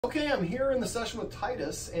Okay, I'm here in the session with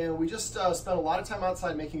Titus, and we just spent a lot of time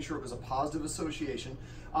outside making sure it was a positive association.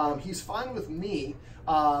 He's fine with me,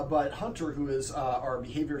 but Hunter, who is our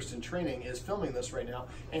behaviorist in training, is filming this right now.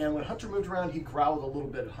 And when Hunter moved around, he growled a little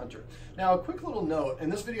bit at Hunter. Now, a quick little note, in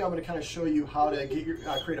this video I'm going to kind of show you how to get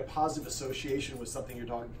create a positive association with something your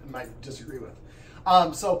dog might disagree with.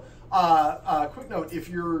 Quick note, if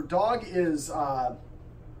your dog is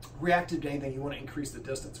reactive to anything, you want to increase the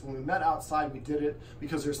distance. When we met outside, we did it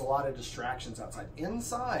because there's a lot of distractions outside.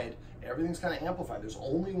 Inside, everything's kind of amplified. There's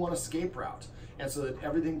only one escape route, and so that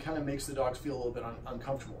everything kind of makes the dogs feel a little bit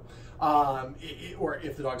uncomfortable. Or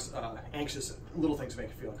if the dog's anxious, little things make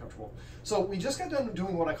it feel uncomfortable. So we just got done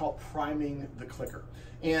doing what I call priming the clicker.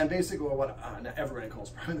 And basically what everybody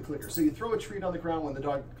calls priming the clicker. So you throw a treat on the ground, when the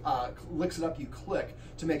dog licks it up, you click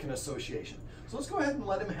to make an association. So let's go ahead and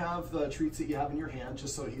let him have the treats that you have in your hand,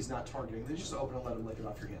 just so he's not targeting. Then just open and let him lick it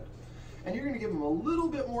off your hand. And you're going to give him a little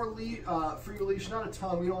bit more free leash, not a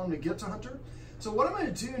ton. We don't want him to get to Hunter. So what I'm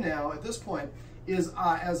going to do now at this point is,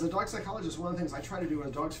 as a dog psychologist, one of the things I try to do when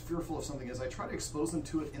a dog's fearful of something is I try to expose them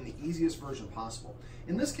to it in the easiest version possible.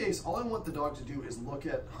 In this case, all I want the dog to do is look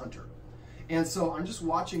at Hunter. And so I'm just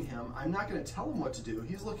watching him. I'm not going to tell him what to do.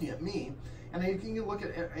 He's looking at me. And you can look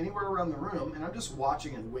at anywhere around the room, and I'm just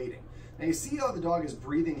watching and waiting. Now you see how the dog is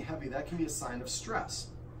breathing heavy. That can be a sign of stress.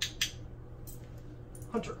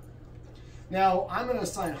 Hunter. Now I'm going to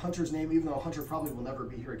assign Hunter's name, even though Hunter probably will never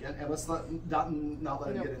be here again. And let's not let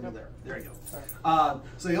him get into there. There you go.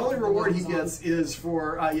 So the only reward he gets is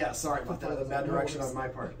for, yeah, sorry about that, the bad direction on my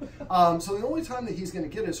part. So the only time that he's going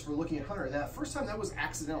to get is for looking at Hunter. And that first time, that was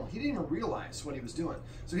accidental. He didn't even realize what he was doing.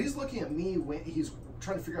 So he's looking at me when he's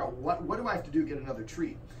trying to figure out what do I have to do to get another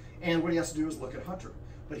treat. And what he has to do is look at Hunter.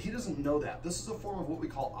 But he doesn't know that. This is a form of what we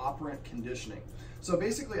call operant conditioning. So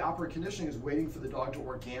basically, operant conditioning is waiting for the dog to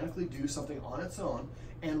organically do something on its own,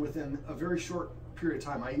 and within a very short period of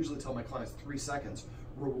time, I usually tell my clients 3 seconds,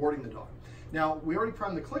 rewarding the dog. Now, we already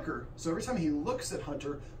primed the clicker, so every time he looks at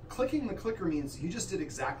Hunter, clicking the clicker means you just did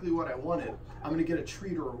exactly what I wanted. I'm going to get a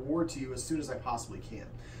treat or reward to you as soon as I possibly can.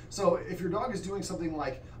 So if your dog is doing something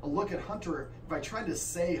like a look at Hunter, if I tried to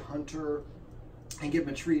say Hunter and give him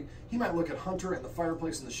a treat, he might look at Hunter and the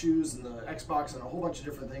fireplace and the shoes and the Xbox and a whole bunch of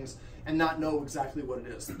different things and not know exactly what it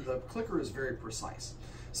is. The clicker is very precise.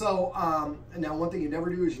 So now one thing you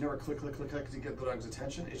never do is you never click, click, click, click to get the dog's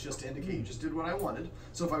attention. It's just to indicate you just did what I wanted.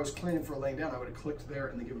 So if I was cleaning for laying down, I would have clicked there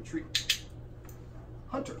and then give him a treat.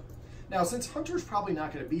 Hunter. Now, since Hunter's probably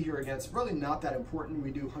not going to be here again, it's really not that important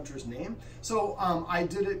we do Hunter's name. So I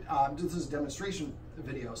did it, this is a demonstration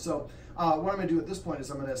video. So what I'm going to do at this point is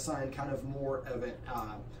I'm going to assign kind of more of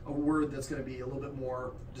a word that's going to be a little bit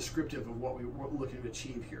more descriptive of what we're looking to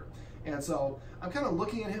achieve here. And so I'm kind of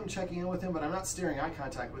looking at him, checking in with him, but I'm not staring eye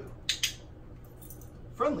contact with him.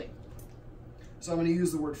 Friendly. So I'm going to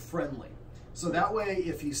use the word friendly. So that way,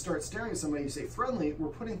 if he starts staring at somebody, you say friendly, we're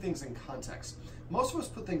putting things in context. Most of us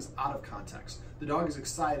put things out of context. The dog is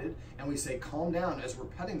excited, and we say calm down as we're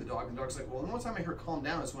petting the dog, and the dog's like, well, the only time I hear calm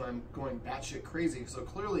down is when I'm going batshit crazy. So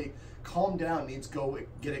clearly, calm down means go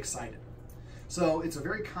get excited. So it's a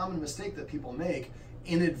very common mistake that people make,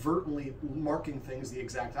 inadvertently marking things the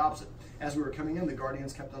exact opposite. As we were coming in, the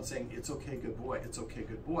guardians kept on saying, it's okay, good boy, it's okay,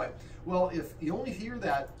 good boy. Well, if you only hear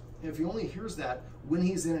that, if he only hears that when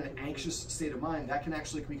he's in an anxious state of mind, that can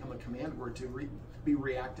actually become a command word to be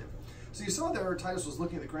reactive. So you saw there Titus was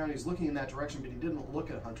looking at the ground, he's looking in that direction, but he didn't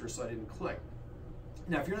look at Hunter, so I didn't click.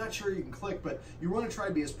 Now, if you're not sure, you can click, but you want to try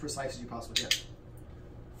to be as precise as you possibly can.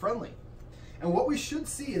 Friendly. And what we should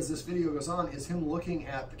see as this video goes on is him looking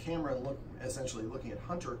at the camera and essentially looking at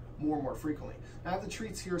Hunter more and more frequently. Now, I have the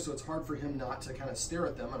treats here, so it's hard for him not to kind of stare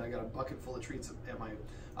at them, and I got a bucket full of treats at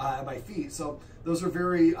my feet. So those are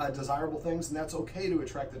very desirable things, and that's okay to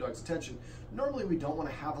attract the dog's attention. Normally, we don't want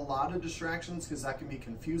to have a lot of distractions because that can be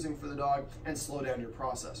confusing for the dog and slow down your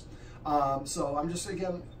process. So I'm just,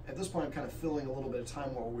 again, at this point, I'm kind of filling a little bit of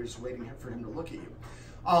time while we're just waiting for him to look at you.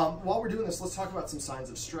 While we're doing this, let's talk about some signs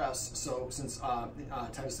of stress. So since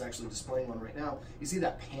Titus is actually displaying one right now, you see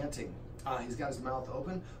that panting. He's got his mouth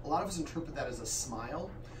open. A lot of us interpret that as a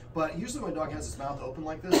smile, but usually when a dog has his mouth open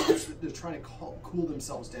like this, they're trying to cool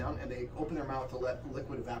themselves down, and they open their mouth to let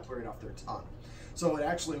liquid evaporate off their tongue. So it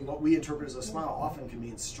actually, what we interpret as a smile often can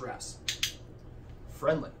mean stress.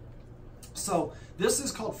 Friendly. So this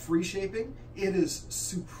is called free shaping. It is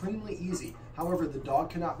supremely easy. However, the dog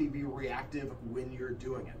cannot be reactive when you're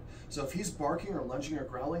doing it. So if he's barking or lunging or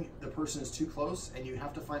growling, the person is too close, and you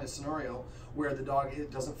have to find a scenario where the dog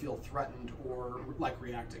doesn't feel threatened or like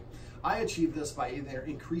reacting. I achieve this by either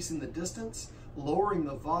increasing the distance, lowering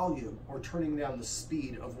the volume, or turning down the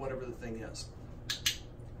speed of whatever the thing is.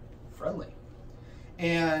 friendly.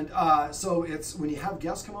 And so it's when you have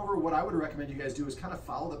guests come over, what I would recommend you guys do is kind of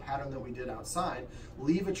follow the pattern that we did outside.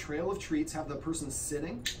 Leave a trail of treats, have the person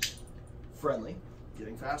sitting, friendly,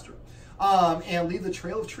 getting faster. And leave the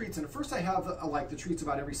trail of treats. And at first I have like the treats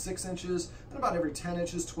about every 6 inches, then about every 10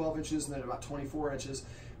 inches, 12 inches, and then about 24 inches.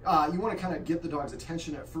 You want to kind of get the dog's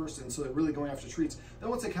attention at first, and so they're really going after treats. Then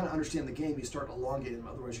once they kind of understand the game, you start elongating them,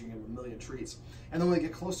 otherwise you can give them a million treats. And then when they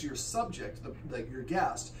get close to your subject, your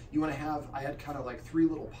guest, you want to have, I had kind of like 3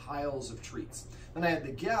 little piles of treats. Then I had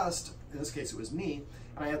the guest, in this case it was me,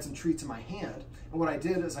 and I had some treats in my hand. And what I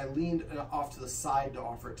did is I leaned off to the side to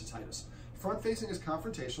offer it to Titus. Front facing is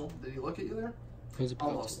confrontational. Did he look at you there?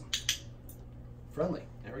 Almost. Friendly.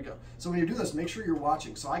 There we go. So when you're doing this, make sure you're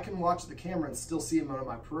watching. So I can watch the camera and still see him on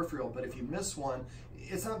my peripheral, but if you miss one,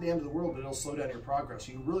 it's not the end of the world, but it'll slow down your progress.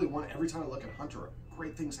 You really want, every time I look at Hunter,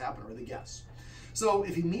 great things happen, or the guest. So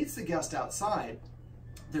if he meets the guest outside,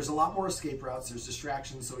 there's a lot more escape routes, there's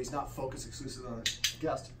distractions, so he's not focused exclusively on the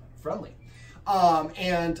guest. Friendly.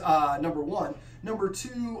 Number 1. Number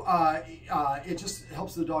 2, it just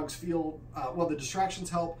helps the dogs feel, well, the distractions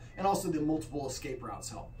help, and also the multiple escape routes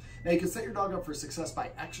help. Now, you can set your dog up for success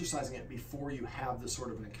by exercising it before you have this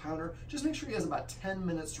sort of an encounter. Just make sure he has about 10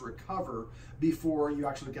 minutes to recover before you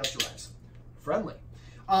actually guest arrives. Friendly.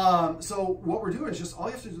 So what we're doing is just, all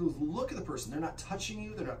you have to do is look at the person. They're not touching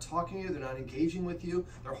you, they're not talking to you, they're not engaging with you,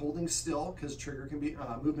 they're holding still, because trigger can be,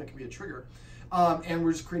 movement can be a trigger. And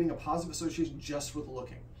we're just creating a positive association just with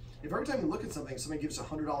looking. If every time you look at something, somebody gives a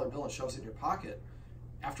 $100 bill and shoves it in your pocket,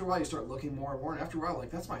 after a while you start looking more and more, and after a while,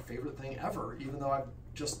 like, that's my favorite thing ever, even though I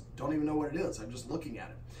just don't even know what it is. I'm just looking at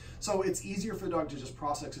it. So it's easier for the dog to just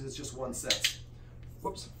process because it's just one sense.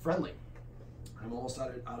 Whoops, friendly. I'm almost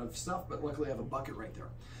out of stuff, but luckily I have a bucket right there.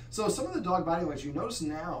 So some of the dog body language, you notice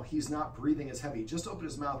now he's not breathing as heavy. Just open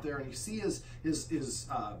his mouth there, and you see his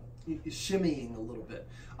shimmying a little bit.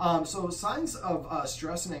 So signs of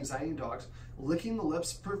stress and anxiety in dogs: licking the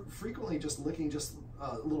lips, frequently just licking just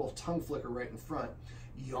a little tongue flicker right in front,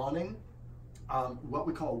 yawning, what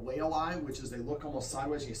we call whale eye, which is they look almost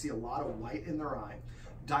sideways and you see a lot of white in their eye,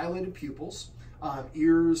 dilated pupils,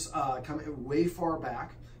 ears coming way far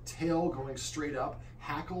back, tail going straight up,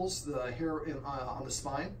 hackles, the hair on the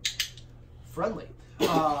spine. Friendly.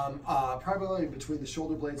 Primarily between the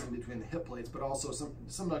shoulder blades and between the hip blades, but also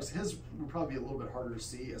some dogs, his would probably be a little bit harder to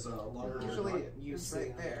see as a longer. Usually you see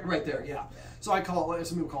right there. Right there, yeah. So I call it,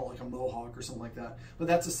 some people call it like a mohawk or something like that, but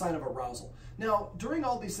that's a sign of arousal. Now, during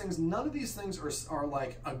all these things, none of these things are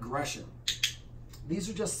like aggression. These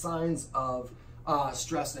are just signs of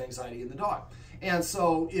stress and anxiety in the dog. And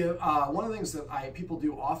so one of the things that people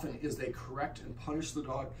do often is they correct and punish the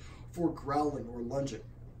dog for growling or lunging.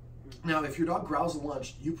 Now, if your dog growls and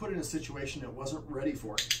lunges, you put it in a situation it wasn't ready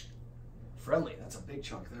for. Friendly, that's a big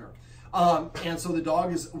chunk there. And so the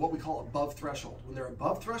dog is what we call above threshold. When they're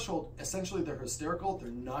above threshold, essentially they're hysterical, they're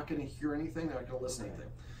not going to hear anything, they're not going to listen to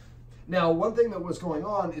anything. Now, one thing that was going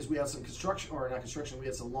on is we had some construction, or not construction, we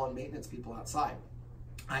had some lawn maintenance people outside.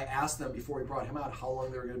 I asked them before we brought him out how long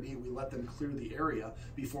they were going to be. We let them clear the area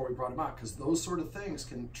before we brought him out, because those sort of things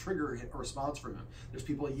can trigger a response from him. There's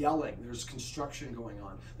people yelling, there's construction going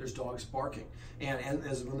on, there's dogs barking. And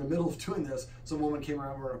as in the middle of doing this, some woman came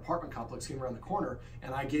around, we're in an apartment complex, came around the corner,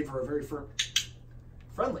 and I gave her a very firm,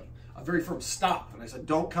 friendly, a very firm stop. And I said,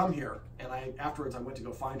 don't come here. And afterwards I went to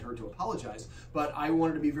go find her to apologize. But I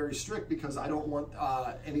wanted to be very strict because I don't want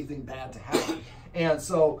anything bad to happen. And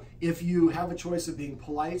so if you have a choice of being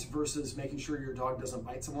polite versus making sure your dog doesn't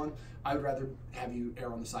bite someone, I would rather have you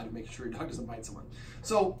err on the side of making sure your dog doesn't bite someone.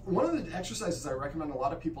 So one of the exercises I recommend a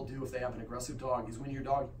lot of people do if they have an aggressive dog is when your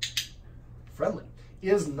dog, friendly,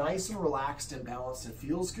 is nice and relaxed and balanced and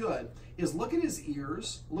feels good, is look at his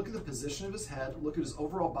ears, look at the position of his head, look at his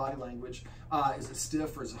overall body language. Is it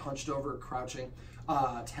stiff or is it hunched over, crouching,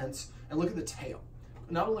 tense? And look at the tail.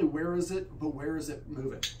 Not only where is it, but where is it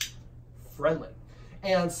moving? Friendly.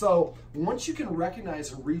 And so once you can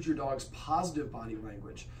recognize and read your dog's positive body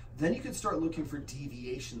language, then you can start looking for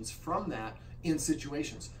deviations from that in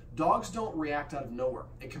situations. Dogs don't react out of nowhere.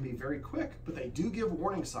 It can be very quick, but they do give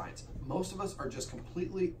warning signs. Most of us are just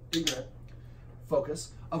completely ignorant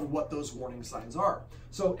focus of what those warning signs are.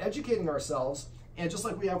 So educating ourselves, and just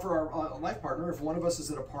like we have for our life partner, if one of us is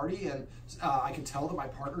at a party and I can tell that my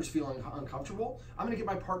partner's feeling uncomfortable, I'm gonna get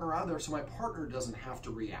my partner out of there so my partner doesn't have to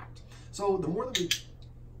react. So the more that we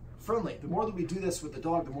the more that we do this with the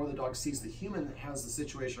dog, the more the dog sees the human that has the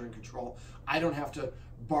situation in control. I don't have to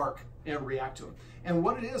bark and react to him. And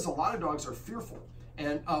what it is, a lot of dogs are fearful.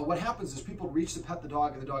 And what happens is people reach to pet the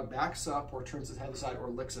dog and the dog backs up or turns its head aside or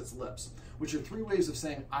licks its lips, which are 3 ways of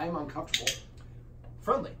saying, I am uncomfortable.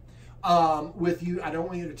 Friendly. with you, I don't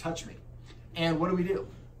want you to touch me. And what do?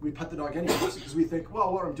 We pet the dog anyways because we think,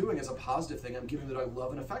 well, what I'm doing is a positive thing. I'm giving the dog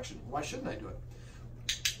love and affection. Why shouldn't I do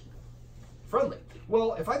it? Friendly.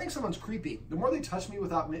 Well, if I think someone's creepy, the more they touch me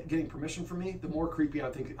without getting permission from me, the more creepy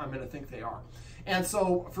I'm going to think they are. And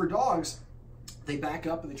so for dogs, they back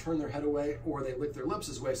up and they turn their head away, or they lick their lips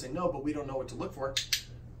as a way of saying, no, but we don't know what to look for.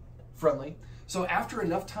 Friendly. So after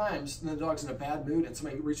enough times, the dog's in a bad mood and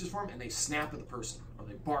somebody reaches for him and they snap at the person, or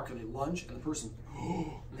they bark, or they lunge, and the person,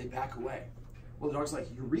 and they back away. Well, the dog's like,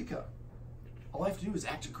 eureka. All I have to do is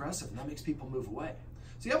act aggressive, and that makes people move away.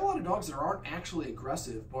 So you have a lot of dogs that aren't actually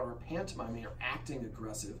aggressive, but are pantomiming or acting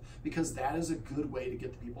aggressive, because that is a good way to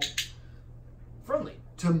get the people friendly,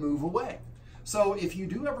 to move away. So if you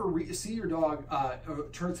do ever see your dog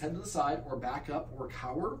turn its head to the side, or back up, or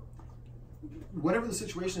cower, whatever the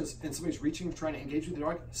situation is, and somebody's reaching, trying to engage with the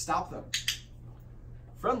dog, stop them.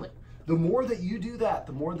 Friendly. The more that you do that,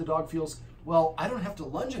 the more the dog feels, well, I don't have to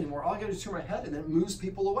lunge anymore. All I got to do is turn my head, and then it moves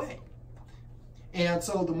people away. And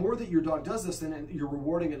so the more that your dog does this, then you're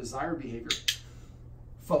rewarding a desired behavior.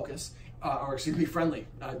 Focus, or excuse me, friendly,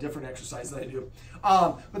 different exercise that I do.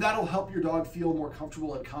 But that'll help your dog feel more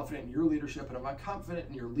comfortable and confident in your leadership. And if I'm confident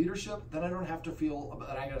in your leadership, then I don't have to feel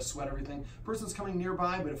that I got to sweat everything. Person's coming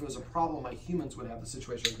nearby, but if it was a problem, my humans would have the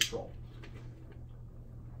situation under control.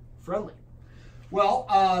 Friendly.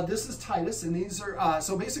 Well, this is Titus, and these are,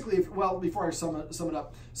 so basically, before I sum it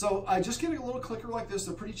up, so just get a little clicker like this.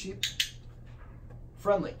 They're pretty cheap.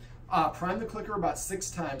 Friendly. Prime the clicker about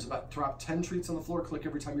 6 times, drop 10 treats on the floor, click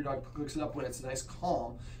every time your dog clicks it up when it's nice,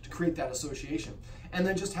 calm, to create that association. And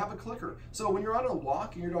then just have a clicker. So when you're on a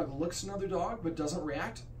walk and your dog looks at another dog but doesn't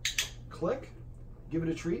react, click, give it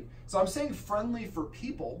a treat. So I'm saying friendly for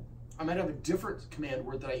people. I might have a different command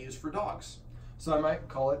word that I use for dogs. So I might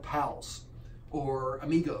call it pals, or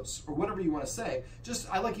amigos, or whatever you want to say.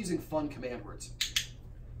 I like using fun command words.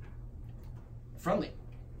 Friendly.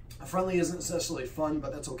 Friendly isn't necessarily fun,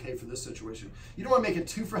 but that's okay for this situation. You don't want to make it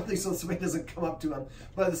too friendly so somebody doesn't come up to them,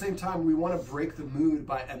 but at the same time, we want to break the mood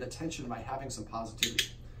and the tension by having some positivity.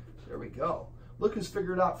 There we go. Look who's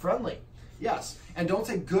figured out friendly. Yes, and don't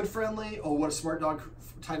say good friendly, oh, what a smart dog,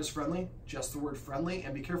 Titus friendly. Just the word friendly,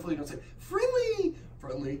 and be careful you don't say friendly,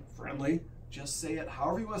 friendly, friendly. Just say it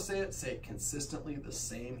however you want to say it consistently the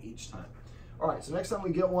same each time. All right, so next time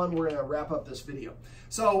we get one, we're gonna wrap up this video.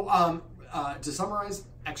 So to summarize,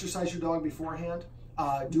 exercise your dog beforehand,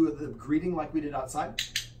 do the greeting like we did outside,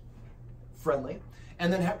 friendly,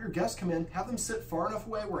 and then have your guest come in, have them sit far enough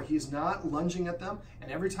away where he's not lunging at them,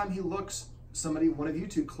 and every time he looks, one of you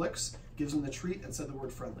two clicks, gives him the treat and said the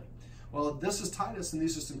word friendly. Well, this is Titus, and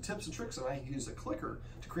these are some tips and tricks on how you use a clicker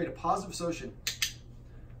to create a positive association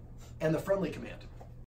and the friendly command.